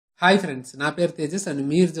Hi friends, నా పేరు Tejas and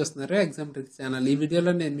మీరు చూస్తున్నారు ఎగ్జామ్ ట్రిక్స్ ఛానల్. ఈ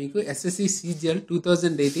వీడియోలో నేను మీకు ఎస్ఎస్సి సిజిఎల్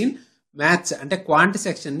 2018 మ్యాథ్స్ అంటే క్వాంట్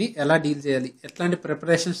సెక్షన్ ని ఎలా డీల్ చేయాలి, ఎట్లాంటి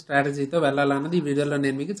ప్రిపరేషన్ స్ట్రాటజీతో వెళ్ళాలన్నది ఈ వీడియోలో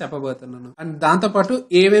నేను మీకు చెప్పబోతున్నాను. అండ్ దాంతోపాటు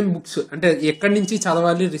ఏమేం బుక్స్ అంటే ఎక్కడి నుంచి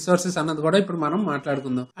చదవాలి, రిసోర్సెస్ అన్నది కూడా ఇప్పుడు మనం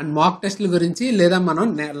మాట్లాడుకుందాం. అండ్ మాక్ టెస్ట్ల గురించి, లేదా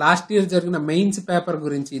మనం లాస్ట్ ఇయర్ జరిగిన మెయిన్స్ పేపర్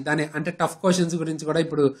గురించి, దాని అంటే టఫ్ క్వశ్చన్స్ గురించి కూడా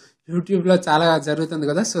ఇప్పుడు యూట్యూబ్ లో చాలా జరుగుతుంది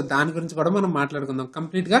కదా, సో దాని గురించి కూడా మనం మాట్లాడుకుందాం.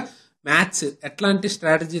 కంప్లీట్ గా మ్యాథ్స్ ఎట్లాంటి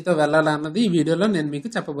స్ట్రాటజీతో వెళ్ళాలన్నది ఈ వీడియోలో నేను మీకు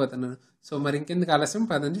చెప్పబోతున్నాను. సో మరి ఇంకెందుకు ఆలస్యం,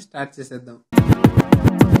 పదండి స్టార్ట్ చేసేద్దాం.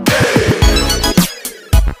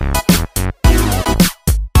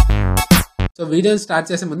 సో వీడియోని స్టార్ట్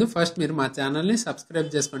చేసే ముందు ఫస్ట్ మీరు మా ఛానల్ ని సబ్స్క్రైబ్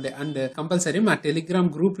చేసుకోండి అండ్ కంపల్సరీ మా టెలిగ్రామ్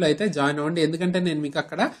గ్రూప్ లో అయితే జాయిన్ అవ్వండి. ఎందుకంటే నేను మీకు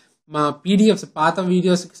అక్కడ మా పీడిఎఫ్స్, పాత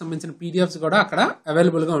వీడియోస్ కి సంబంధించిన పీడిఎఫ్స్ కూడా అక్కడ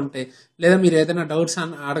అవైలబుల్ గా ఉంటాయి. లేదా మీరు ఏదైనా డౌట్స్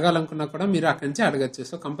అడగాలనుకున్నా కూడా మీరు అక్కడి నుంచి అడగచ్చు.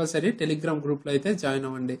 సో కంపల్సరీ టెలిగ్రామ్ గ్రూప్ లో అయితే జాయిన్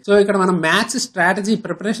అవ్వండి. సో ఇక్కడ మనం మ్యాథ్స్ స్ట్రాటజీ,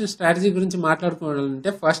 ప్రిపరేషన్ స్ట్రాటజీ గురించి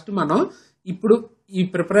మాట్లాడుకోవాలంటే ఫస్ట్ మనం ఇప్పుడు ఈ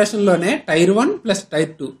ప్రిపరేషన్ లోనే టైర్ 1 ప్లస్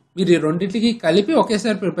టైర్ 2 మీరు ఈ రెండింటికి కలిపి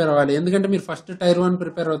ఒకేసారి ప్రిపేర్ అవ్వాలి. ఎందుకంటే మీరు ఫస్ట్ టైర్ 1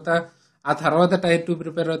 ప్రిపేర్ అవుతా, ఆ తర్వాత టైర్ 2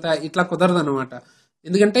 ప్రిపేర్ అవుతా, ఇట్లా కుదరదు అనమాట.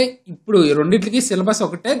 ఎందుకంటే ఇప్పుడు రెండింటికి సిలబస్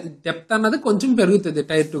ఒకటే, డెప్త్ అన్నది కొంచెం పెరుగుతుంది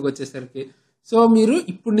టైర్ 2కి వచ్చేసరికి. సో మీరు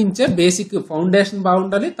ఇప్పుడు నుంచే బేసిక్ ఫౌండేషన్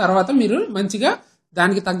బాగుండాలి, తర్వాత మీరు మంచిగా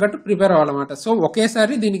దానికి తగ్గట్టు ప్రిపేర్ అవ్వాలన్నమాట. సో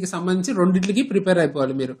ఒకేసారి దీనికి సంబంధించి రెండింటికి ప్రిపేర్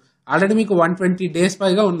అయిపోవాలి. మీరు ఆల్రెడీ మీకు 120 days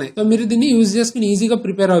పైగా ఉన్నాయి. సో మీరు దీన్ని యూజ్ చేసుకుని ఈజీగా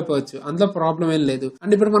ప్రిపేర్ అయిపోవచ్చు, అందులో ప్రాబ్లం ఏం లేదు.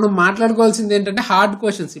 అండ్ ఇప్పుడు మనం మాట్లాడుకోవాల్సింది ఏంటంటే హార్డ్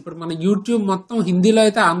క్వశ్చన్స్. ఇప్పుడు మన యూట్యూబ్ మొత్తం హిందీలో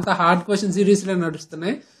అయితే అంత హార్డ్ క్వశ్చన్ సిరీస్ లో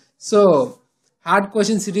నడుస్తున్నాయి. సో హార్డ్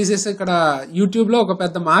క్వశ్చన్ సిరీసెస్ ఇక్కడ యూట్యూబ్ లో ఒక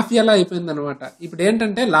పెద్ద మాఫియాలా అయిపోయింది అనమాట. ఇప్పుడు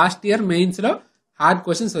ఏంటంటే లాస్ట్ ఇయర్ మెయిన్స్ లో హార్డ్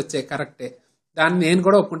క్వశ్చన్స్ వచ్చాయి, కరెక్టే, దాన్ని నేను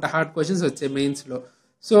కూడా ఒప్పుకుంటా. హార్డ్ క్వశ్చన్స్ వచ్చాయి మెయిన్స్ లో.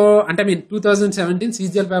 సో అంటే 2017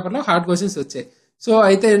 సిజిఎల్ పేపర్ లో హార్డ్ క్వశ్చన్స్ వచ్చాయి. సో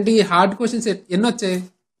అయితే ఏంటి, హార్డ్ క్వశ్చన్స్ ఎన్ని వచ్చాయి?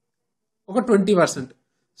 ఒక 20%.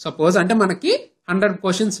 సపోజ్ అంటే మనకి 100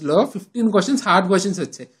 క్వశ్చన్స్ లో 15 క్వశ్చన్స్ హార్డ్ క్వశ్చన్స్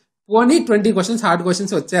వచ్చాయి. పోనీ 20 క్వశ్చన్స్ హార్డ్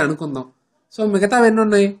క్వశ్చన్స్ వచ్చాయి అనుకుందాం. సో మిగతా ఎన్ని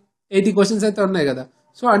ఉన్నాయి? 80 క్వశ్చన్స్ అయితే ఉన్నాయి కదా.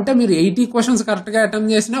 సో అంటే మీరు 80 క్వశ్చన్స్ కరెక్ట్ గా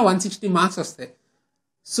అటెంప్ట్ చేసినా 160 మార్క్స్ వస్తాయి.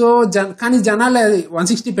 సో కానీ జనాలు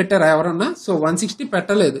 160 పెట్టారా ఎవరన్నా? సో 160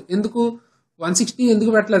 పెట్టలేదు. ఎందుకు 160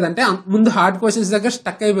 ఎందుకు పెట్టలేదంటే ముందు హార్డ్ క్వశ్చన్స్ దగ్గర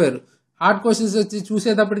స్టక్ అయిపోయారు. హార్డ్ క్వశ్చన్స్ వచ్చి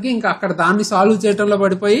చూసేటప్పటికి ఇంకా అక్కడ దాన్ని సాల్వ్ చేయడంలో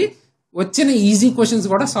పడిపోయి వచ్చిన ఈజీ క్వశ్చన్స్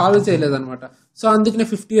కూడా సాల్వ్ చేయలేదు అనమాట. సో అందుకనే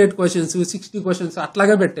 58 క్వశ్చన్స్, 60 క్వశ్చన్స్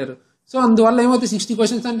అట్లాగే పెట్టారు. సో అందువల్ల ఏమవుతుంది, 60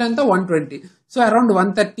 క్వశ్చన్స్ అంటే అంతా 120. సో అరౌండ్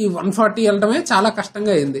 130, 140 వెళ్ళడమే చాలా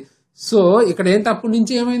కష్టంగా అయింది. సో ఇక్కడ ఏంటి, అప్పటి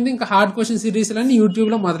నుంచి ఏమైంది, ఇంకా హార్డ్ క్వశ్చన్ సిరీస్ అని యూట్యూబ్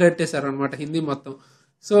లో మొదలెట్టేశారు అనమాట హిందీ మొత్తం.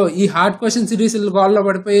 సో ఈ హార్డ్ క్వశ్చన్ సిరీస్ గోల్లో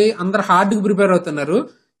పడిపోయి అందరు హార్డ్ కి ప్రిపేర్ అవుతున్నారు.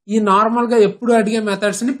 ఈ నార్మల్ గా ఎప్పుడు అడిగే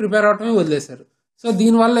మెథడ్స్ ని ప్రిపేర్ అవటమే వదిలేశారు. సో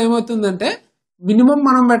దీనివల్ల ఏమవుతుందంటే మినిమం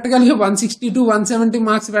మనం పెట్టగలిగే 160 to 170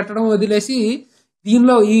 మార్క్స్ పెట్టడం వదిలేసి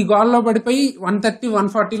దీనిలో ఈ గోల్లో పడిపోయి 130,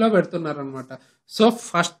 140లో పెడుతున్నారు అనమాట. సో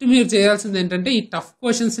ఫస్ట్ మీరు చేయాల్సింది ఏంటంటే ఈ టఫ్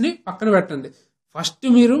క్వశ్చన్స్ ని పక్కన పెట్టండి. ఫస్ట్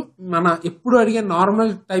మీరు మన ఎప్పుడు అడిగే నార్మల్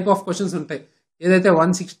టైప్ ఆఫ్ క్వశ్చన్స్ ఉంటాయి, ఏదైతే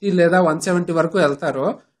 160 లేదా 170 వరకు వెళ్తారో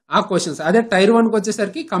ఆ క్వశ్చన్స్. అదే టైర్ 1కి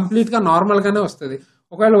వచ్చేసరికి కంప్లీట్ గా నార్మల్ గానే వస్తుంది.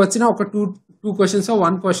 ఒకవేళ వచ్చిన ఒక టూ క్వశ్చన్స్,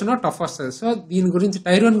 1 క్వశ్చన్ టఫ్ వస్తుంది. సో దీని గురించి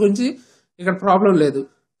టైర్ 1 గురించి ఇక్కడ ప్రాబ్లం లేదు.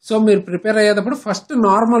 సో మీరు ప్రిపేర్ అయ్యేటప్పుడు ఫస్ట్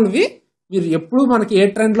నార్మల్వి మీరు ఎప్పుడు మనకి ఏ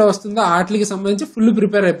ట్రెండ్ లో వస్తుందో వాటికి సంబంధించి ఫుల్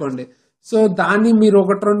ప్రిపేర్ అయిపోండి. సో దాన్ని మీరు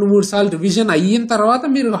 1, 2, 3 సార్లు రివిజన్ అయిన తర్వాత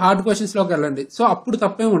మీరు హార్డ్ క్వశ్చన్స్ లోకి వెళ్ళండి. సో అప్పుడు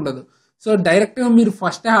తప్పేం ఉండదు. సో డైరెక్ట్ గా మీరు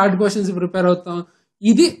ఫస్ట్ హార్డ్ క్వశ్చన్స్ ప్రిపేర్ అవుతాం,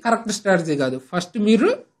 ఇది కరెక్ట్ స్ట్రాటజీ కాదు. ఫస్ట్ మీరు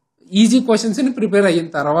ఈజీ క్వశ్చన్స్ ని ప్రిపేర్ అయిన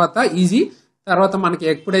తర్వాత మనకి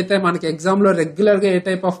ఎప్పుడైతే మనకి ఎగ్జామ్ లో రెగ్యులర్ గా ఏ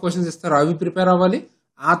టైప్ ఆఫ్ క్వశ్చన్స్ ఇస్తారో అవి ప్రిపేర్ అవ్వాలి.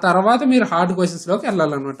 ఆ తర్వాత మీరు హార్డ్ క్వశ్చన్స్ లోకి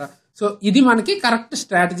వెళ్ళాలన్నమాట. సో ఇది మనకి కరెక్ట్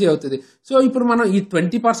స్ట్రాటజీ అవుతుంది. సో ఇప్పుడు మనం ఈ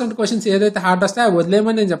 20% క్వశ్చన్స్ ఏదైతే హార్డ్ వస్తాయో అవి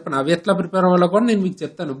వదిలేమని నేను చెప్పను, అవి ఎట్లా ప్రిపేర్ అవ్వాలో కూడా నేను మీకు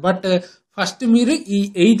చెప్తాను. బట్ ఫస్ట్ మీరు ఈ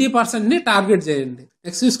 80% ని టార్గెట్ చేయండి.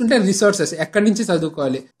 నెక్స్ట్ చూసుకుంటే రిసోర్సెస్, ఎక్కడి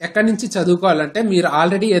నుంచి చదువుకోవాలంటే మీరు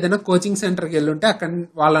ఆల్రెడీ ఏదైనా కోచింగ్ సెంటర్కి వెళ్ళి ఉంటే అక్కడ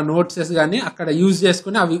వాళ్ళ నోట్సెస్ కానీ అక్కడ యూజ్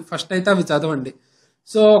చేసుకుని అవి ఫస్ట్ అయితే అవి చదవండి.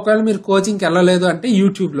 సో ఒకవేళ మీరు కోచింగ్కి వెళ్ళలేదు అంటే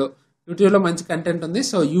యూట్యూబ్లో మంచి కంటెంట్ ఉంది.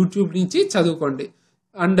 సో యూట్యూబ్ నుంచి చదువుకోండి.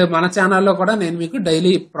 అండ్ మన ఛానల్లో కూడా నేను మీకు డైలీ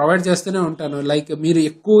ప్రొవైడ్ చేస్తూనే ఉంటాను. లైక్ మీరు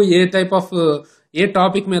ఎక్కువ ఏ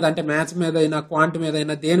టాపిక్ మీద అంటే మ్యాథ్స్ మీద అయినా, క్వాంట్ మీద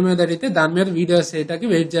అయినా, దేని మీద అడిగితే దాని మీద వీడియోస్ చేయడానికి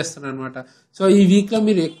వెయిట్ చేస్తున్నాను అనమాట. సో ఈ వీక్ లో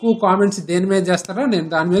మీరు ఎక్కువ కామెంట్స్ దేని మీద చేస్తారో నేను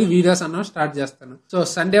దాని మీద వీడియోస్ అన్న స్టార్ట్ చేస్తాను. సో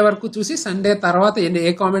సండే వరకు చూసి సండే తర్వాత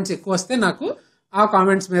ఏ కామెంట్స్ ఎక్కువ వస్తే నాకు ఆ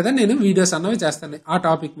కామెంట్స్ మీద నేను వీడియోస్ అన్నవి చేస్తాను ఆ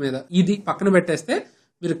టాపిక్ మీద. ఇది పక్కన పెట్టేస్తే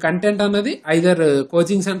మీరు కంటెంట్ అన్నది ఐదర్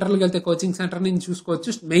కోచింగ్ సెంటర్కి వెళ్తే కోచింగ్ సెంటర్ నుంచి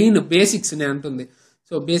చూసుకోవచ్చు. మెయిన్ బేసిక్స్ నేను అంటుంది.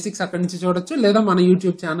 సో బేసిక్స్ అక్కడి నుంచి చూడొచ్చు, లేదా మన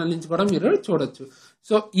యూట్యూబ్ ఛానల్ నుంచి కూడా మీరు చూడొచ్చు.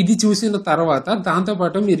 సో ఇది చూసిన తర్వాత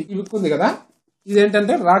దాంతోపాటు మీరు ఇవి కదా,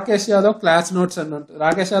 ఇదేంటంటే Rakesh Yadav class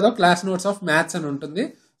notes of maths అని ఉంటుంది.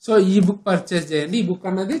 సో ఈ బుక్ పర్చేస్ చేయండి. ఈ బుక్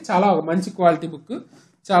అన్నది చాలా మంచి క్వాలిటీ బుక్,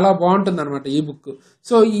 చాలా బాగుంటుంది అనమాట ఈ బుక్.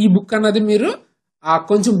 సో ఈ బుక్ అన్నది మీరు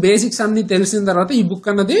కొంచెం బేసిక్స్ అన్ని తెలిసిన తర్వాత ఈ బుక్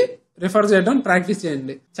అన్నది రిఫర్ చేయడం ప్రాక్టీస్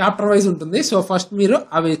చేయండి. చాప్టర్ వైజ్ ఉంటుంది. సో ఫస్ట్ మీరు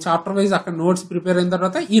అవి చాప్టర్ వైజ్ అక్కడ నోట్స్ ప్రిపేర్ అయిన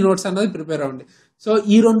తర్వాత ఈ నోట్స్ అన్నది ప్రిపేర్ అవ్వండి. సో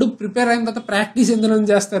ఈ రెండు ప్రిపేర్ అయిన తర్వాత ప్రాక్టీస్ ఎందులో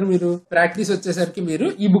చేస్తారు మీరు? ప్రాక్టీస్ వచ్చేసరికి మీరు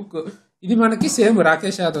ఈ బుక్ ఇది మనకి సేమ్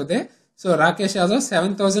రాకేష్ యాదవ్దే. సో రాకేష్ యాదవ్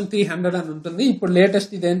 7300 అని ఉంటుంది. ఇప్పుడు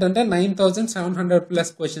లేటెస్ట్ ఇది ఏంటంటే 9700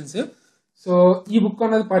 ప్లస్ క్వశ్చన్స్. సో ఈ బుక్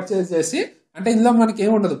అనేది పర్చేస్ చేసి, అంటే ఇందులో మనకి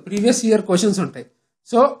ఏముండదు, ప్రీవియస్ ఇయర్ క్వశ్చన్స్ ఉంటాయి.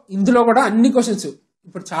 సో ఇందులో కూడా అన్ని క్వశ్చన్స్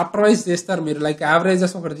ఇప్పుడు చాప్టర్ వైజ్ చేస్తారు మీరు. లైక్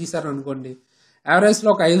యావరేజెస్ ఒకటి తీసారు అనుకోండి, యావరేజ్ లో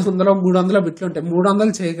ఒక 500 300 బిట్లు ఉంటాయి.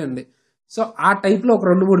 300 చేయకండి. సో ఆ టైప్ లో ఒక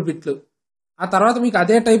 2-3 బిట్లు, ఆ తర్వాత మీకు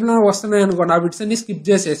అదే టైప్ లో వస్తున్నాయి అనుకోండి, ఆ బిట్స్ అన్ని స్కిప్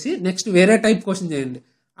చేసేసి నెక్స్ట్ వేరే టైప్ క్వశ్చన్ చేయండి.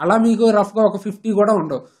 అలా మీకు రఫ్ గా ఒక 50 కూడా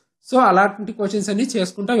ఉండవు. సో అలాంటి క్వశ్చన్స్ అన్ని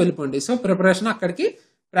చేసుకుంటా వెళ్ళిపోండి. సో ప్రిపరేషన్ అక్కడికి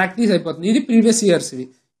ప్రాక్టీస్ అయిపోతుంది. ఇది ప్రీవియస్ ఇయర్స్వి.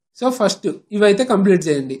 సో ఫస్ట్ ఇవైతే కంప్లీట్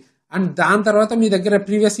చేయండి. అండ్ దాని తర్వాత మీ దగ్గర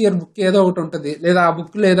ప్రీవియస్ ఇయర్ బుక్ ఏదో ఒకటి ఉంటుంది, లేదా ఆ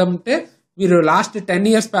బుక్ లేదంటే మీరు లాస్ట్ 10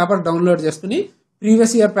 years పేపర్ డౌన్లోడ్ చేసుకుని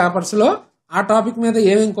ప్రీవియస్ ఇయర్ పేపర్స్ లో ఆ టాపిక్ మీద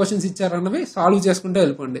ఏమేమి క్వశ్చన్స్ ఇచ్చారన్నవి సాల్వ్ చేసుకుంటూ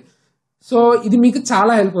వెళ్ళిపోండి. సో ఇది మీకు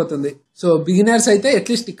చాలా హెల్ప్ అవుతుంది. సో బిగినర్స్ అయితే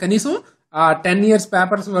అట్లీస్ట్ కనీసం 10 years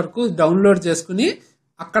పేపర్స్ వరకు డౌన్లోడ్ చేసుకుని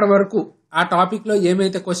అక్కడ వరకు ఆ టాపిక్ లో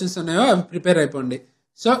ఏమైతే క్వశ్చన్స్ ఉన్నాయో అవి ప్రిపేర్ అయిపోండి.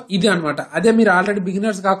 సో ఇది అనమాట. అదే మీరు ఆల్రెడీ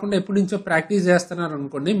బిగినర్స్ కాకుండా ఎప్పటి నుంచో ప్రాక్టీస్ చేస్తున్నారు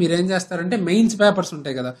అనుకోండి, మీరు ఏం చేస్తారంటే మెయిన్స్ పేపర్స్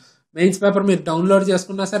ఉంటాయి కదా, మెయిన్స్ పేపర్ మీరు డౌన్లోడ్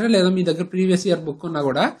చేసుకున్నా సరే, లేదా మీ దగ్గర ప్రీవియస్ ఇయర్ బుక్ ఉన్నా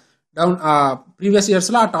కూడా ప్రీవియస్ ఇయర్స్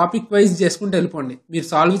లో ఆ టాపిక్ వైజ్ చేసుకుంటూ వెళ్ళిపోండి. మీరు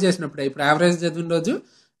సాల్వ్ చేసినప్పుడే ఇప్పుడు యావరేజ్ చదివిన రోజు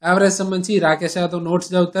యావరేజ్ సంబంధించి రాకేష్ యాదవ్ నోట్స్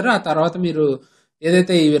చదువుతారు. ఆ తర్వాత మీరు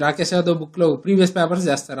ఏదైతే ఈ రాకేష్ యాదవ్ బుక్ లో ప్రీవియస్ పేపర్స్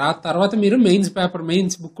చేస్తారు, ఆ తర్వాత మీరు మెయిన్స్ పేపర్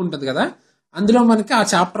మెయిన్స్ బుక్ ఉంటుంది కదా, అందులో మనకి ఆ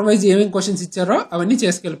చాప్టర్ వైజ్ ఏమేమి క్వశ్చన్స్ ఇచ్చారో అవన్నీ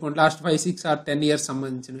చేసుకెళ్ళిపోండి. లాస్ట్ 5, 6 or 10 years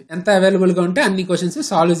సంబంధించినవి ఎంత అవైలబుల్ గా ఉంటే అన్ని క్వశ్చన్స్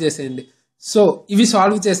సాల్వ్ చేసేయండి. సో ఇవి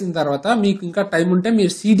సాల్వ్ చేసిన తర్వాత మీకు ఇంకా టైం ఉంటే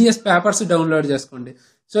మీరు సిడిఎస్ పేపర్స్ డౌన్లోడ్ చేసుకోండి.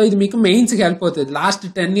 సో ఇది మీకు మెయిన్స్ కి హెల్ప్ అవుతుంది. Last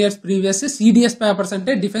 10 years previous CDS papers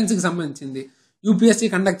అంటే డిఫెన్స్ కి సంబంధించింది, యూపీఎస్సీ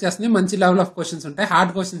కండక్ట్ చేస్తుంది. మంచి లెవెల్ ఆఫ్ క్వశ్చన్స్ ఉంటాయి,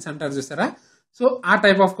 హార్డ్ క్వశ్చన్స్ అంటారు చూసారా, సో ఆ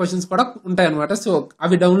టైప్ ఆఫ్ క్వశ్చన్స్ కూడా ఉంటాయి అనమాట. సో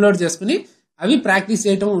అవి డౌన్లోడ్ చేసుకుని అవి ప్రాక్టీస్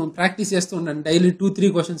చేస్తూ ఉండండి. డైలీ 2-3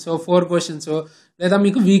 క్వశ్చన్స్ 4 క్వశ్చన్స్, లేదా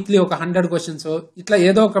మీకు వీక్లీ ఒక 100 క్వశ్చన్స్, ఇట్లా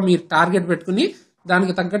ఏదో ఒక మీరు టార్గెట్ పెట్టుకుని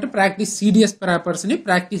దానికి తగ్గట్టు ప్రాక్టీస్ సిడిఎస్ పేపర్స్ ని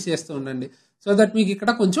ప్రాక్టీస్ చేస్తూ ఉండండి. సో దట్ మీకు ఇక్కడ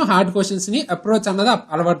కొంచెం హార్డ్ క్వశ్చన్స్ ని అప్రోచ్ అన్నది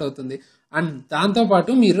అలవాటు అవుతుంది. అండ్ దాంతో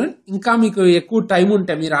పాటు మీరు ఇంకా మీకు ఎక్కువ టైం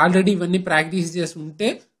ఉంటే, మీరు ఆల్రెడీ ఇవన్నీ ప్రాక్టీస్ చేసి ఉంటే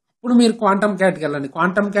ఇప్పుడు మీరు క్వాంటమ్ క్యాట్కి వెళ్ళండి.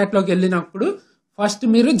 క్వాంటమ్ క్యాట్ లోకి వెళ్ళినప్పుడు ఫస్ట్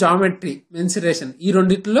మీరు జామెట్రీ, మెన్సురేషన్ ఈ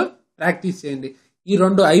రెండిట్లో ప్రాక్టీస్ చేయండి. ఈ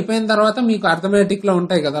రెండు అయిపోయిన తర్వాత మీకు అర్థమెటిక్ లో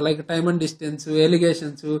ఉంటాయి కదా, like time and distance,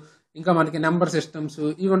 allegations, ఇంకా మనకి నెంబర్ సిస్టమ్స్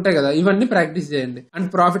ఇవి ఉంటాయి కదా, ఇవన్నీ ప్రాక్టీస్ చేయండి. అండ్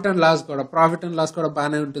ప్రాఫిట్ అండ్ లాస్ కూడా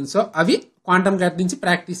బాగానే ఉంటుంది. సో అవి క్వాంటమ్ క్యాట్ నుంచి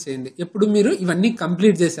ప్రాక్టీస్ చేయండి. ఎప్పుడు మీరు ఇవన్నీ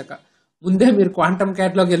కంప్లీట్ చేశాక, ముందే మీరు క్వాంటమ్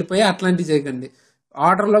క్యాట్ లోకి వెళ్ళిపోయి అట్లాంటివి చేయకండి,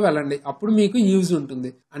 ఆర్డర్ లో వెళ్ళండి, అప్పుడు మీకు యూజ్ ఉంటుంది.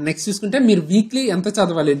 అండ్ నెక్స్ట్ చూసుకుంటే మీరు వీక్లీ ఎంత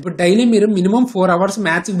చదవాలి. ఇప్పుడు డైలీ మీరు మినిమం 4 hours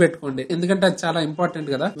మ్యాథ్స్ కి పెట్టుకోండి, ఎందుకంటే అది చాలా ఇంపార్టెంట్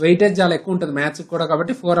కదా, వెయిటేజ్ చాలా ఎక్కువ ఉంటుంది మ్యాథ్స్ కూడా,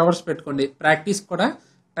 కాబట్టి 4 hours పెట్టుకోండి. ప్రాక్టీస్ కూడా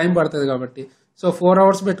టైం పడుతుంది కాబట్టి. సో 4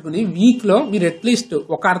 hours పెట్టుకుని వీక్ లో మీరు అట్లీస్ట్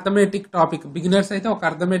ఒక అర్థమెటిక్ టాపిక్, బిగినర్స్ అయితే ఒక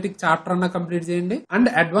అర్థమెటిక్ చాప్టర్ అన్నా కంప్లీట్ చేయండి. అండ్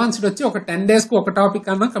అడ్వాన్స్డ్ వచ్చి ఒక 10 days కు ఒక టాపిక్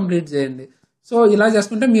అన్నా కంప్లీట్ చేయండి. సో ఇలా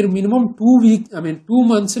చేసుకుంటే మీరు మినిమం 2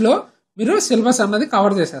 months లో మీరు సిలబస్ అన్నది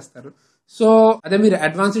కవర్ చేసేస్తారు. సో అదే మీరు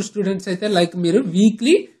అడ్వాన్స్డ్ స్టూడెంట్స్ అయితే లైక్ మీరు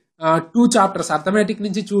వీక్లీ 2 chapters అర్థమెటిక్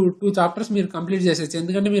నుంచి 2 chapters మీరు కంప్లీట్ చేసేచ్చు,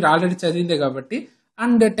 ఎందుకంటే మీరు ఆల్రెడీ చదివిందే కాబట్టి.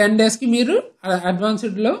 అండ్ 10 days కి మీరు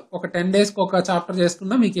అడ్వాన్స్డ్ లో ఒక 10 days కి ఒక చాప్టర్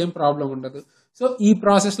చేసుకున్నా మీకు ఏం ప్రాబ్లం ఉండదు. సో ఈ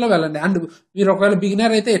ప్రాసెస్ లో వెళ్ళండి. అండ్ మీరు ఒకవేళ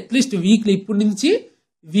బిగినర్ అయితే అట్లీస్ట్ వీక్లీ, ఇప్పటి నుంచి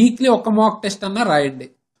వీక్లీ ఒక మాక్ టెస్ట్ అన్నా రాయండి.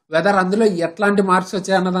 వెదర్ అందులో ఎట్లాంటి మార్క్స్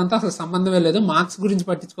వచ్చాయన్నదంతా అసలు సంబంధమే లేదు, మార్క్స్ గురించి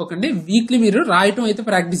పట్టించుకోకండి. వీక్లీ మీరు రాయటం అయితే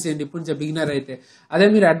ప్రాక్టీస్ చేయండి ఇప్పుడు నుంచి బిగినర్ అయితే. అదే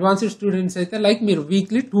మీరు అడ్వాన్స్డ్ స్టూడెంట్స్ అయితే లైక్ మీరు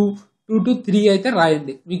వీక్లీ 2 to 3 అయితే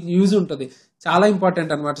రాయండి, మీకు యూజ్ ఉంటుంది. చాలా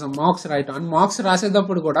ఇంపార్టెంట్ అనమాట మార్క్స్ రాయటం. అండ్ మార్క్స్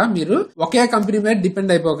రాసేటప్పుడు కూడా మీరు ఒకే కంపెనీ మీద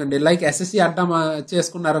డిపెండ్ అయిపోకండి. లైక్ ఎస్ఎస్సి అడ్డా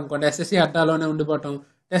చేసుకున్నారనుకోండి, ఎస్ఎస్సి అడ్డాలోనే ఉండిపోవటం,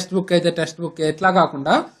 టెక్స్ట్ బుక్ అయితే టెక్స్ట్ బుక్, ఎట్లా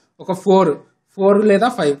కాకుండా ఒక 4 లేదా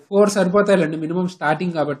 4 సరిపోతాయిలండి మినిమం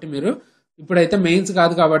స్టార్టింగ్. కాబట్టి మీరు ఇప్పుడైతే మెయిన్స్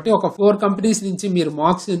కాదు కాబట్టి ఒక 4 కంపెనీస్ నుంచి మీరు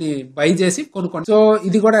మార్క్స్ ని బై చేసి కొనుక్కోండి. సో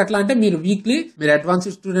ఇది కూడా ఎట్లా అంటే మీరు వీక్లీ, మీరు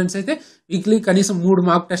అడ్వాన్స్డ్ స్టూడెంట్స్ అయితే వీక్లీ కనీసం 3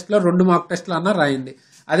 mock టెస్ట్లు 2 mock టెస్ట్లు అన్నా రాయండి.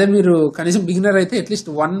 అదే మీరు కనీసం బిగినర్ అయితే అట్లీస్ట్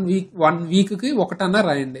 1 week కి ఒకటన్నా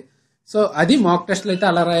రాయండి. సో అది మాక్ టెస్ట్లు అయితే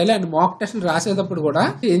అలా రాయాలి. అండ్ మాక్ టెస్ట్లు రాసేటప్పుడు కూడా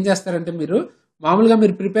ఏం చేస్తారంటే, మీరు మామూలుగా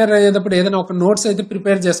మీరు ప్రిపేర్ అయ్యేటప్పుడు ఏదైనా ఒక నోట్స్ అయితే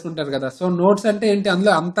ప్రిపేర్ చేసుకుంటారు కదా. సో నోట్స్ అంటే ఏంటి,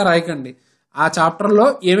 అందులో అంతా రాయకండి. ఆ చాప్టర్ లో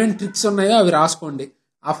ఏమేమి ట్రిక్స్ ఉన్నాయో అవి రాసుకోండి,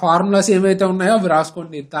 ఆ ఫార్ములాస్ ఏమైతే ఉన్నాయో అవి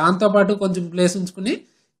రాసుకోండి. దాంతో పాటు కొంచెం ప్లేస్ ఉంచుకుని,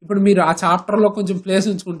 ఇప్పుడు మీరు ఆ చాప్టర్ లో కొంచెం ప్లేస్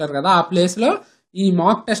ఉంచుకుంటారు కదా, ఆ ప్లేస్ లో ఈ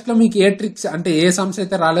మాక్ టెస్ట్ లో మీకు ఏ ట్రిక్స్ అంటే ఏ సమ్స్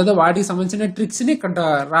అయితే రాలేదో వాటికి సంబంధించిన ట్రిక్స్ ని ఇక్కడ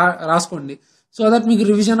రాసుకోండి. సో దట్ మీకు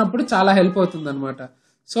రివిజన్ అప్పుడు చాలా హెల్ప్ అవుతుంది అనమాట.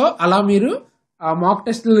 సో అలా మీరు ఆ మాక్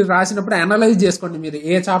టెస్ట్లు రాసినప్పుడు అనలైజ్ చేసుకోండి, మీరు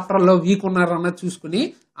ఏ చాప్టర్ లో వీక్ ఉన్నారన్నది చూసుకుని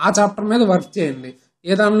ఆ చాప్టర్ మీద వర్క్ చేయండి.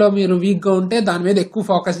 ఏ దానిలో మీరు వీక్ గా ఉంటే దాని మీద ఎక్కువ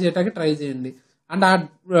ఫోకస్ చేయడానికి ట్రై చేయండి. అండ్ ఆ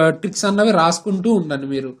ట్రిక్స్ అన్నవి రాసుకుంటూ ఉండండి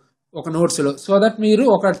మీరు ఒక నోట్స్ లో. సో దట్ మీరు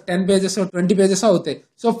ఒక 10 పేజెస్ 20 పేజెస్ అవుతాయి.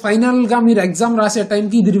 సో ఫైనల్ గా మీరు ఎగ్జామ్ రాసే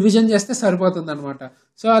టైంకి ఇది రివిజన్ చేస్తే సరిపోతుంది అనమాట.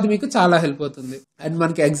 సో అది మీకు చాలా హెల్ప్ అవుతుంది. అండ్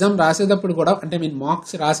మనకి ఎగ్జామ్ రాసేటప్పుడు కూడా అంటే మీరు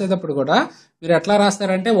మార్క్స్ రాసేటప్పుడు కూడా మీరు ఎట్లా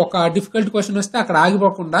రాస్తారంటే ఒక డిఫికల్ట్ క్వశ్చన్ వస్తే అక్కడ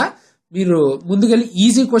ఆగిపోకుండా మీరు ముందుకెళ్ళి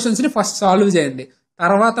ఈజీ క్వశ్చన్స్ ని ఫస్ట్ సాల్వ్ చేయండి.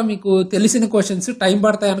 తర్వాత మీకు తెలిసిన క్వశ్చన్స్ టైం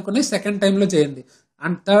పడతాయి అనుకుని సెకండ్ టైంలో చేయండి.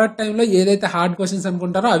 అండ్ థర్డ్ టైంలో ఏదైతే హార్డ్ క్వశ్చన్స్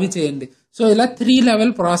అనుకుంటారో అవి చేయండి. సో ఇలా 3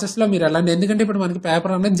 లెవెల్ ప్రాసెస్ లో మీరు వెళ్ళండి. ఎందుకంటే ఇప్పుడు మనకి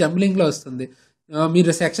పేపర్ అనేది జంబ్లింగ్ లో వస్తుంది.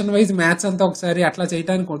 మీరు సెక్షన్ వైజ్ మ్యాథ్స్ అంతా ఒకసారి అట్లా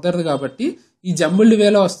చేయడానికి కుదరదు కాబట్టి ఈ జంబుల్డ్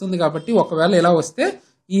వేలో వస్తుంది. కాబట్టి ఒకవేళ ఇలా వస్తే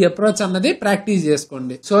ఈ అప్రోచ్ అన్నది ప్రాక్టీస్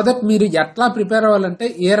చేసుకోండి. సో దట్ మీరు ఎట్లా ప్రిపేర్ అవ్వాలంటే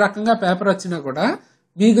ఏ రకంగా పేపర్ వచ్చినా కూడా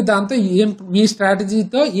మీకు దాంతో మీ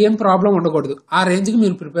స్ట్రాటజీతో ఏం ప్రాబ్లం ఉండకూడదు, ఆ రేంజ్కి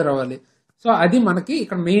మీరు ప్రిపేర్ అవ్వాలి. సో అది మనకి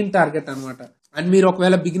ఇక్కడ మెయిన్ టార్గెట్ అనమాట. అండ్ మీరు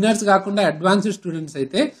ఒకవేళ బిగినర్స్ కాకుండా అడ్వాన్స్డ్ స్టూడెంట్స్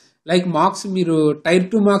అయితే లైక్ మార్క్స్ మీరు టైర్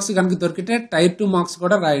 2 మార్క్స్ కనుక దొరికితే టైర్ 2 మార్క్స్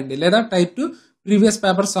కూడా రాయండి, లేదా టైర్ 2 ప్రీవియస్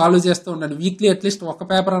పేపర్ సాల్వ్ చేస్తూ ఉండండి. వీక్లీ అట్లీస్ట్ ఒక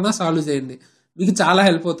పేపర్ అయినా సాల్వ్ చేయండి, మీకు చాలా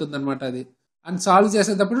హెల్ప్ అవుతుంది అనమాట అది. అండ్ సాల్వ్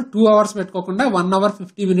చేసేటప్పుడు 2 అవర్స్ పెట్టుకోకుండా 1 అవర్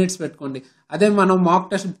 50 మినిట్స్ పెట్టుకోండి. అదే మనం మాక్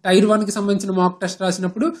టెస్ట్ టైర్ 1 కి సంబంధించిన మాక్ టెస్ట్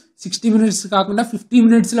రాసినప్పుడు 60 మినిట్స్ కాకుండా 50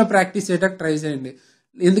 మినిట్స్ లో ప్రాక్టీస్ చేయడానికి ట్రై చేయండి.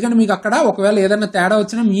 ఎందుకంటే మీకు అక్కడ ఒకవేళ ఏదైనా తేడా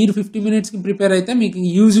వచ్చినా మీరు 50 మినిట్స్ కి ప్రిపేర్ అయితే మీకు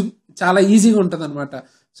చాలా ఈజీగా ఉంటుంది అనమాట.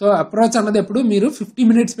 సో అప్రోచ్ అన్నది ఎప్పుడు మీరు 50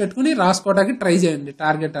 మినిట్స్ పెట్టుకుని రాసుకోవడానికి ట్రై చేయండి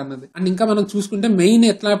టార్గెట్ అన్నది. అండ్ ఇంకా మనం చూసుకుంటే మెయిన్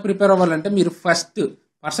ఎట్లా ప్రిపేర్ అవ్వాలంటే మీరు first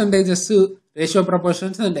percentages, ratio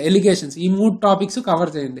proportions and allegations ఈ 3 టాపిక్స్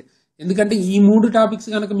కవర్ చేయండి. ఎందుకంటే ఈ 3 టాపిక్స్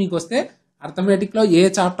కనుక మీకు వస్తే అర్థమెటిక్ లో ఏ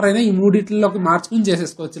చాప్టర్ అయినా ఈ 3 మార్చుకుని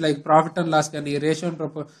చేసేసుకోవచ్చు. లైక్ ప్రాఫిట్ అండ్ లాస్ కానీ, ratio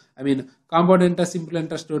and compound interest, simple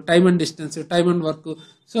interest, time and distance, time and work.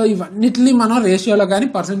 So ఇవన్నిటిని మనం రేషియోలో కానీ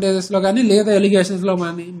పర్సంటేజెస్ లో కానీ లేదా ఎలిగేషన్స్ లో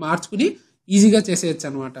కానీ మార్చుకుని ఈజీగా చేసేయచ్చు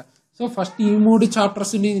అనమాట. సో ఫస్ట్ ఈ 3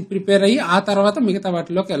 చాప్టర్స్ ని ప్రిపేర్ అయ్యి ఆ తర్వాత మిగతా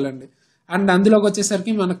వాటిలోకి వెళ్ళండి. అండ్ అందులోకి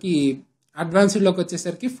వచ్చేసరికి మనకి అడ్వాన్స్డ్ లోకి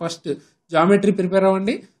వచ్చేసరికి ఫస్ట్ జామెట్రీ ప్రిపేర్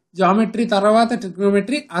అవ్వండి. జామెట్రీ తర్వాత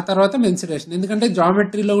ట్రిగ్నోమెట్రీ, ఆ తర్వాత మెన్సురేషన్. ఎందుకంటే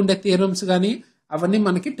జామెట్రీలో ఉండే థియరమ్స్ కానీ అవన్నీ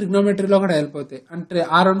మనకి ట్రిగ్నోమెట్రీలో కూడా హెల్ప్ అవుతాయి. అంటే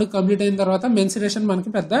ఆ 2 కంప్లీట్ అయిన తర్వాత మెన్సురేషన్ మనకి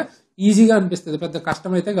పెద్ద ఈజీగా అనిపిస్తుంది, పెద్ద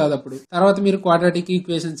కష్టం అయితే కాదు. అప్పుడు తర్వాత మీరు quadratic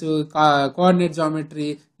equations, coordinate geometry,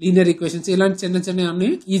 linear equations ఇలాంటి చిన్న చిన్న అన్ని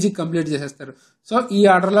ఈజీ కంప్లీట్ చేసేస్తారు. సో ఈ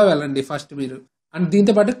ఆర్డర్ లో వెళ్ళండి ఫస్ట్ మీరు. అండ్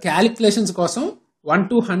దీంతో పాటు క్యాలిక్యులేషన్స్ కోసం 1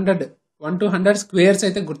 to 100 స్క్వేర్స్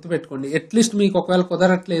అయితే గుర్తుపెట్టుకోండి. అట్లీస్ట్ మీకు ఒకవేళ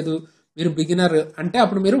కుదరట్లేదు, మీరు బిగినర్ అంటే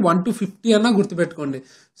అప్పుడు మీరు 1 to 50 అన్నా గుర్తుపెట్టుకోండి.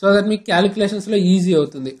 సో దట్ మీకు క్యాలిక్యులేషన్స్ లో ఈజీ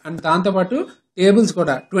అవుతుంది. అండ్ దాంతోపాటు టేబుల్స్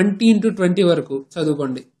కూడా 20 into 20 వరకు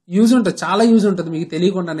చదువుకోండి. యూజ్ ఉంటుంది, చాలా యూజ్ ఉంటుంది మీకు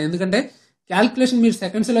తెలియకుండానే. ఎందుకంటే క్యాలిక్యులేషన్ మీరు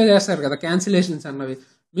సెకండ్స్ లో చేస్తారు కదా, క్యాన్సిలేషన్స్ అన్నవి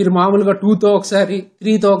మీరు మామూలుగా 2తో ఒకసారి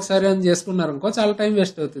 3తో ఒకసారి అని చేసుకున్నారు అనుకో చాలా టైం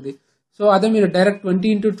వేస్ట్ అవుతుంది. సో అదే మీరు డైరెక్ట్ 20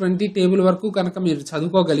 into 20 టేబుల్ వరకు కనుక మీరు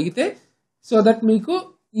చదువుకోగలిగితే సో దట్ మీకు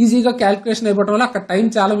ఈజీగా క్యాలిక్యులేషన్ అయిపోవడం వల్ల అక్కడ టైం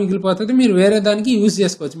చాలా మిగిలిపోతుంది. మీరు వేరే దానికి యూజ్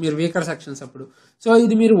చేసుకోవచ్చు మీరు వీకర్ సెక్షన్స్ అప్పుడు. సో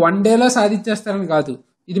ఇది మీరు 1 డేలో సాధించేస్తారని కాదు,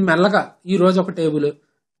 ఇది మెల్లగా ఈ రోజు ఒక టేబుల్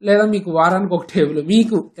లేదా మీకు వారానికి ఒక టేబుల్,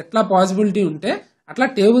 మీకు ఎట్లా పాసిబిలిటీ ఉంటే అట్లా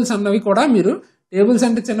టేబుల్స్ అన్నవి కూడా మీరు టేబుల్స్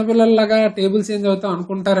అంటే చిన్నపిల్లల్లాగా టేబుల్స్ ఏం చదువుతాం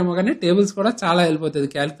అనుకుంటారేమో కానీ టేబుల్స్ కూడా చాలా హెల్ప్ అవుతుంది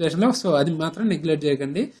క్యాలిక్యులేషన్ లో. సో అది మాత్రం నెగ్లెక్ట్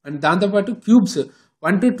చేయకండి. అండ్ దాంతోపాటు క్యూబ్స్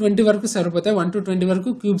 1 to 20 వరకు సరిపోతాయి. 1 to 20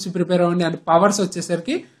 వరకు క్యూబ్స్ ప్రిపేర్ అవ్వండి. అండ్ పవర్స్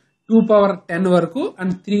వచ్చేసరికి 2 power 10 వరకు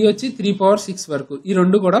అండ్ 3 వచ్చి 3 power 6 వరకు ఈ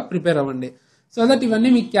 2 కూడా ప్రిపేర్ అవ్వండి. సో దట్ ఇవన్నీ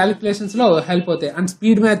మీకు క్యాలిక్యులేషన్స్ లో హెల్ప్ అవుతాయి. అండ్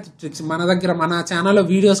స్పీడ్ మ్యాథ్ ట్రిక్స్ మన ఛానల్లో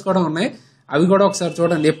వీడియోస్ కూడా ఉన్నాయి, అవి కూడా ఒకసారి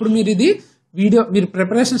చూడండి. ఎప్పుడు మీరు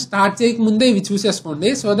ప్రిపరేషన్ స్టార్ట్ చేయక ముందే ఇవి చూసేసుకోండి.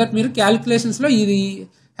 సో దట్ మీరు క్యాలిక్యులేషన్స్ లో ఇది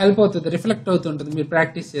హెల్ప్ అవుతుంది, రిఫ్లెక్ట్ అవుతుంటుంది మీరు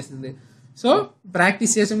ప్రాక్టీస్ చేసింది. సో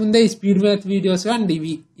ప్రాక్టీస్ చేసే ముందే ఈ స్పీడ్ మ్యాథ్ వీడియోస్ అండ్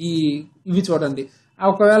ఇవి చూడండి.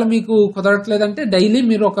 ఒకవేళ మీకు కుదరట్లేదంటే డైలీ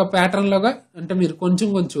మీరు ఒక ప్యాటర్న్ లాగా అంటే మీరు కొంచెం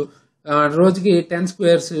రోజుకి 10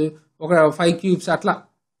 స్క్వేర్స్, ఒక 5 క్యూబ్స్ అట్లా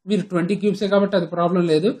మీరు 20 క్యూబ్సే కాబట్టి అది ప్రాబ్లం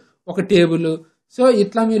లేదు, ఒక టేబుల్. సో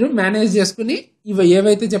ఇట్లా మీరు మేనేజ్ చేసుకుని ఇవి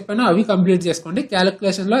ఏవైతే చెప్పానో అవి కంప్లీట్ చేసుకోండి.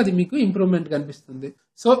 క్యాలిక్యులేషన్ లో అది మీకు ఇంప్రూవ్మెంట్ కనిపిస్తుంది.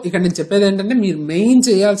 సో ఇక్కడ నేను చెప్పేది ఏంటంటే మీరు మెయిన్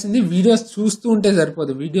చేయాల్సింది వీడియోస్ చూస్తూ ఉంటే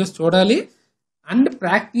సరిపోదు, వీడియోస్ చూడాలి. అండ్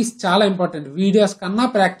ప్రాక్టీస్ చాలా ఇంపార్టెంట్, వీడియోస్ కన్నా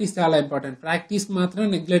ప్రాక్టీస్ చాలా ఇంపార్టెంట్. ప్రాక్టీస్ మాత్రం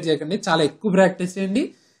నెగ్లెక్ట్ చేయకండి, చాలా ఎక్కువ ప్రాక్టీస్ చేయండి.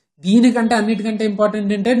 దీనికంటే అన్నిటికంటే ఇంపార్టెంట్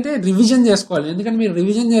ఏంటంటే రివిజన్ చేసుకోవాలి. ఎందుకంటే మీరు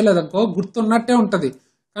రివిజన్ చేయలేదనుకో గుర్తున్నట్టే ఉంటుంది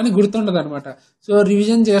కానీ గుర్తుండదు అనమాట. సో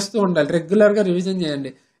రివిజన్ చేస్తూ ఉండాలి, రెగ్యులర్ గా రివిజన్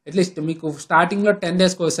చేయండి. అట్లీస్ట్ మీకు స్టార్టింగ్ లో 10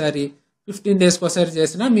 days ఒకసారి 15 days ఒకసారి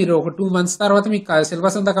చేసినా మీరు ఒక 2 months తర్వాత మీకు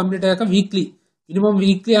సిలబస్ అంతా కంప్లీట్ అయ్యాక వీక్లీ మినిమం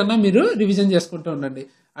వీక్లీ అన్నా మీరు రివిజన్ చేసుకుంటూ ఉండండి.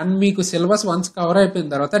 అండ్ మీకు సిలబస్ వన్స్ కవర్ అయిపోయిన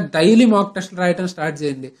తర్వాత డైలీ మాక్ టెస్ట్లు రాయటం స్టార్ట్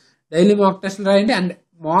చేయండి. డైలీ మాక్ టెస్ట్లు రాయండి అండ్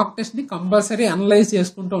మాక్ టెస్ట్ని కంపల్సరీ అనలైజ్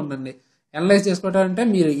చేసుకుంటూ ఉండండి. అనలైజ్ చేసుకోవడం అంటే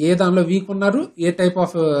మీరు ఏ దానిలో వీక్ ఉన్నారు, ఏ టైప్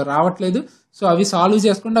ఆఫ్ రావట్లేదు, సో అవి సాల్వ్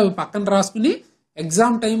చేసుకుంటూ అవి పక్కన రాసుకుని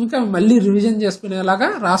ఎగ్జామ్ టైంకి అవి మళ్ళీ రివిజన్ చేసుకునేలాగా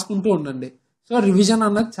రాసుకుంటూ ఉండండి. సో రివిజన్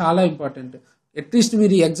అన్నది చాలా ఇంపార్టెంట్. అట్లీస్ట్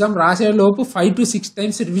మీరు ఈ ఎగ్జామ్ రాసే లోపు 5 to 6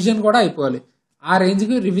 times రివిజన్ కూడా అయిపోవాలి. ఆ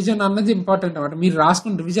రేంజ్కి రివిజన్ అన్నది ఇంపార్టెంట్ అనమాట. మీరు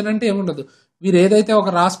రాసుకున్న రివిజన్ అంటే ఏముండదు, మీరు ఏదైతే ఒక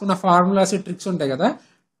రాసుకున్న ఫార్ములాస్ ట్రిక్స్ ఉంటాయి కదా,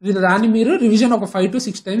 దాన్ని మీరు రివిజన్ ఒక 5 to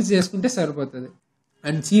 6 times చేసుకుంటే సరిపోతుంది.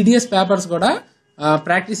 అండ్ సిడిఎస్ పేపర్స్ కూడా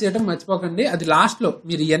ప్రాక్టీస్ చేయడం మర్చిపోకండి. అది లాస్ట్లో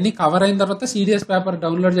మీరు ఇవన్నీ కవర్ అయిన తర్వాత సిడిఎస్ పేపర్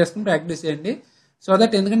డౌన్లోడ్ చేసుకుని ప్రాక్టీస్ చేయండి. సో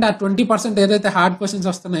దట్ ఎందుకంటే ఆ 20% ఏదైతే హార్డ్ క్వశ్చన్స్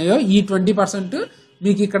వస్తున్నాయో ఈ 20%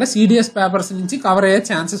 మీకు ఇక్కడ సిడిఎస్ పేపర్స్ నుంచి కవర్ అయ్యే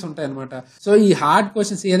ఛాన్సెస్ ఉంటాయి అనమాట. సో ఈ హార్డ్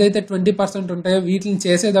క్వశ్చన్స్ ఏదైతే 20% ఉంటాయో వీటిని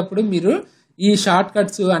చేసేటప్పుడు మీరు ఈ షార్ట్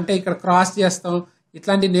కట్స్ అంటే ఇక్కడ క్రాస్ చేస్తాం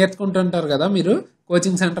ఇట్లాంటివి నేర్చుకుంటుంటారు కదా, మీరు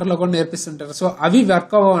కోచింగ్ సెంటర్లో కూడా నేర్పిస్తుంటారు. సో అవి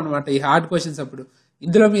వర్క్ అవ్వవు అనమాట ఈ హార్డ్ క్వశ్చన్స్ అప్పుడు.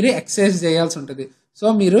 ఇందులో మీరు ఎక్సర్సైజ్ చేయాల్సి ఉంటుంది. సో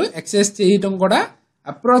మీరు ఎక్సర్సైజ్ చేయటం కూడా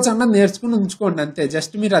అప్రోచ్ అన్నది నేర్చుకుని ఉంచుకోండి అంతే.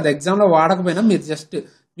 జస్ట్ మీరు అది ఎగ్జామ్లో వాడకపోయినా మీరు జస్ట్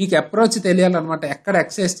మీకు అప్రోచ్ తెలియాలన్నమాట, ఎక్కడ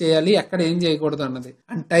ఎక్సర్సైజ్ చేయాలి ఎక్కడ ఏం చేయకూడదు అన్నది.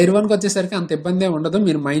 అండ్ టైర్ 1కి వచ్చేసరికి అంత ఇబ్బంది ఏమి ఉండదు,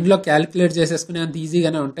 మీరు మైండ్లో క్యాలిక్యులేట్ చేసేసుకునే అంత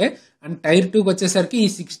ఈజీగానే ఉంటాయి. అండ్ టైర్ 2కి వచ్చేసరికి ఈ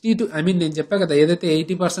 60 to నేను చెప్పా కదా ఏదైతే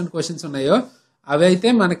 80% క్వశ్చన్స్ ఉన్నాయో అవి అయితే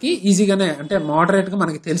మనకి ఈజీగానే అంటే మోడరేట్గా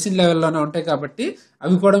మనకి తెలిసిన లెవెల్లోనే ఉంటాయి కాబట్టి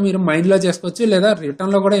అవి కూడా మీరు మైండ్లో చేసుకోవచ్చు, లేదా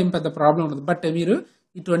రిటర్న్లో కూడా ఏం పెద్ద ప్రాబ్లం ఉండదు. బట్ మీరు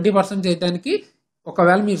ఈ 20% చేయడానికి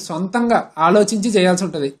ఒకవేళ మీరు సొంతంగా ఆలోచించి చేయాల్సి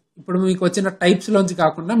ఉంటుంది. ఇప్పుడు మీకు వచ్చిన టైప్స్లోంచి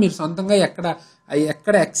కాకుండా మీరు సొంతంగా ఎక్కడ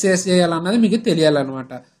ఎక్సర్సైజ్ చేయాలన్నది మీకు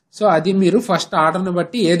తెలియాలన్నమాట. సో అది మీరు ఫస్ట్ ఆర్డర్ని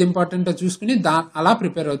బట్టి ఏది ఇంపార్టెంటో చూసుకుని అలా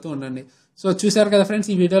ప్రిపేర్ అవుతూ ఉండండి. సో చూసారు కదా ఫ్రెండ్స్,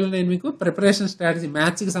 ఈ వీడియోలో నేను మీకు ప్రిపరేషన్ స్ట్రాటజీ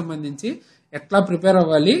మ్యాథ్స్కి సంబంధించి ఎట్లా ప్రిపేర్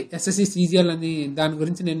అవ్వాలి ఎస్ఎస్సి సిజిఎల్ అని దాని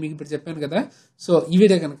గురించి నేను మీకు ఇప్పుడు చెప్పాను కదా. సో ఈ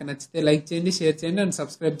వీడియో కనుక నచ్చితే లైక్ చేయండి, షేర్ చేయండి అండ్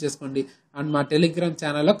సబ్స్క్రైబ్ చేసుకోండి. అండ్ మా టెలిగ్రామ్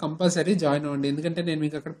ఛానల్లో కంపల్సరీ జాయిన్ అవ్వండి, ఎందుకంటే నేను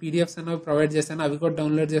మీకు అక్కడ పీడిఎఫ్స్ అనేవి ప్రొవైడ్ చేశాను, అవి కూడా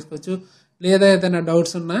డౌన్లోడ్ చేసుకోవచ్చు. లేదా ఏదైనా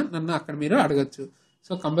డౌట్స్ ఉన్నా నన్ను అక్కడ మీరు అడగచ్చు.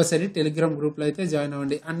 సో కంపల్సరీ టెలిగ్రామ్ గ్రూప్లో అయితే జాయిన్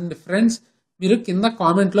అవ్వండి. అండ్ ఫ్రెండ్స్ మీరు కింద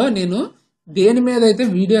కామెంట్లో నేను దేని మీద అయితే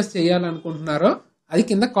వీడియోస్ చేయాలనుకుంటున్నారో అది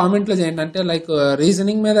కింద కామెంట్లో చేయండి. అంటే లైక్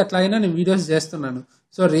రీజనింగ్ మీద ఎట్లయినా నేను వీడియోస్ చేస్తున్నాను.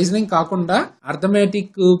 సో రీజనింగ్ కాకుండా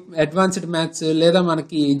అర్థమెటిక్, అడ్వాన్స్డ్ మ్యాథ్స్ లేదా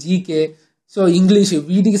మనకి జీకే, సో ఇంగ్లీష్,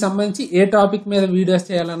 వీటికి సంబంధించి ఏ టాపిక్ మీద వీడియోస్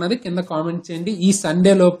చేయాలన్నది కింద కామెంట్ చేయండి. ఈ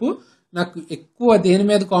సండే లోపు నాకు ఎక్కువ దేని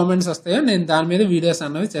మీద కామెంట్స్ వస్తాయో నేను దాని మీద వీడియోస్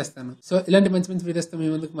అన్నవి చేస్తాను. సో ఇలాంటి మంచి మంచి వీడియోస్తో మీ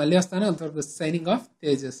ముందుకు మళ్ళీ వస్తాను. అంతవరకు సైనింగ్ ఆఫ్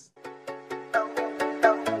తేజస్.